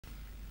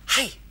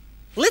Hey,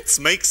 let's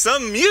make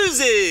some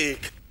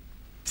music.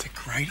 It's a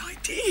great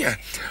idea.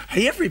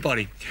 Hey,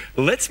 everybody,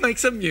 let's make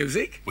some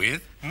music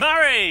with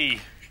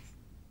Murray.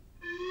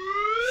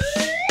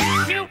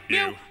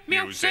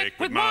 Music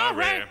with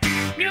Murray.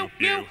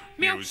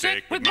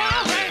 Music with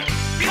Murray.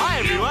 Hi,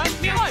 everyone.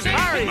 I'm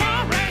Murray.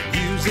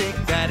 Music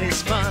that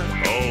is fun.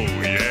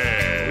 Oh,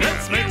 yeah.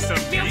 Let's make some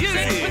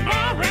music with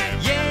Murray.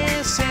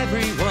 Yes,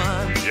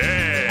 everyone.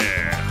 Yeah.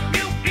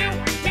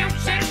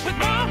 Music with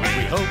Murray.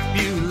 We hope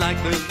you like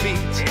the beat.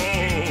 Oh,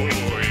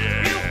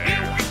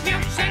 yeah.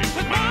 Music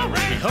with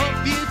Murray. We hope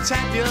you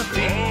tap your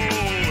feet.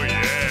 Oh,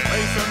 yeah.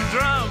 Play some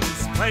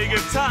drums, play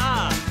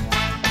guitar.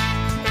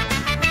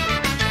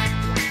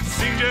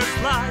 Sing just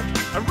like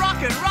a rock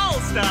and roll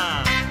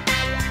star.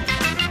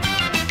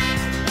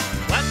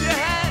 Clap your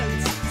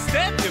hands,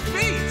 stamp your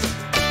feet.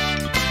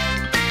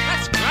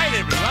 That's great,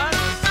 everyone.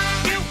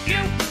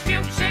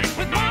 Music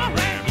with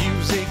Murray.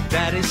 Music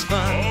that is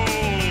fun. Oh,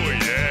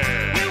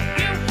 yeah.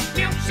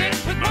 Music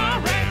with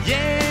Murray.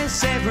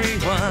 Yes,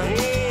 everyone.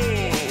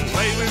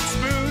 Play with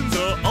spoons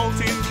or old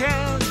tin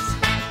cans.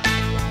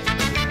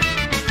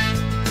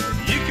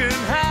 You can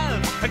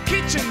have a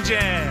kitchen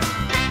jam.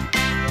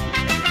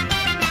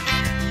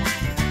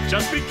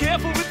 Just be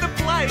careful with the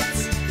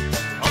plates.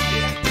 Oh,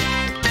 yeah.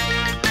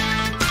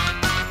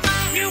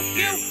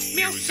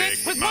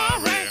 Music with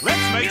Murray.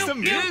 Let's make some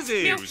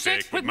music.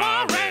 Music with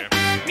Murray.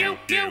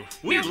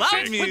 We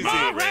love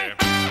music.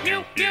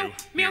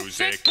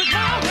 Music with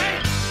Murray.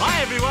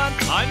 Hi, everyone.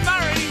 I'm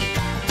Murray.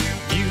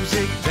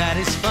 Music that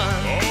is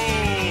fun. Oh,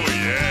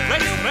 yeah.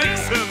 Let's make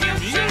some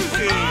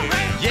music.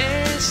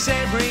 Yes,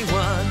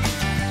 everyone.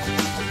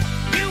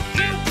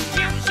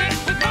 Music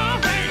with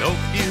Murray.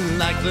 Hope you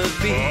like the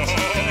beat.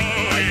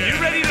 Oh, Are you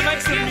ready to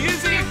make some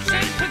music?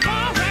 Music with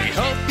Murray.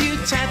 Hope you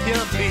tap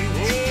your feet.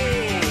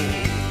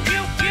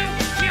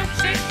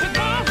 Music with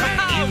Murray.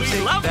 Ah, we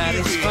Music love that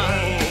is music. fun.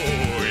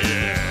 Oh,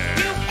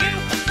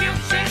 yeah.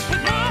 Music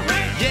with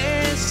Murray.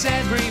 Yes,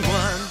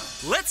 everyone.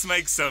 Let's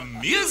make some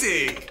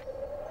music.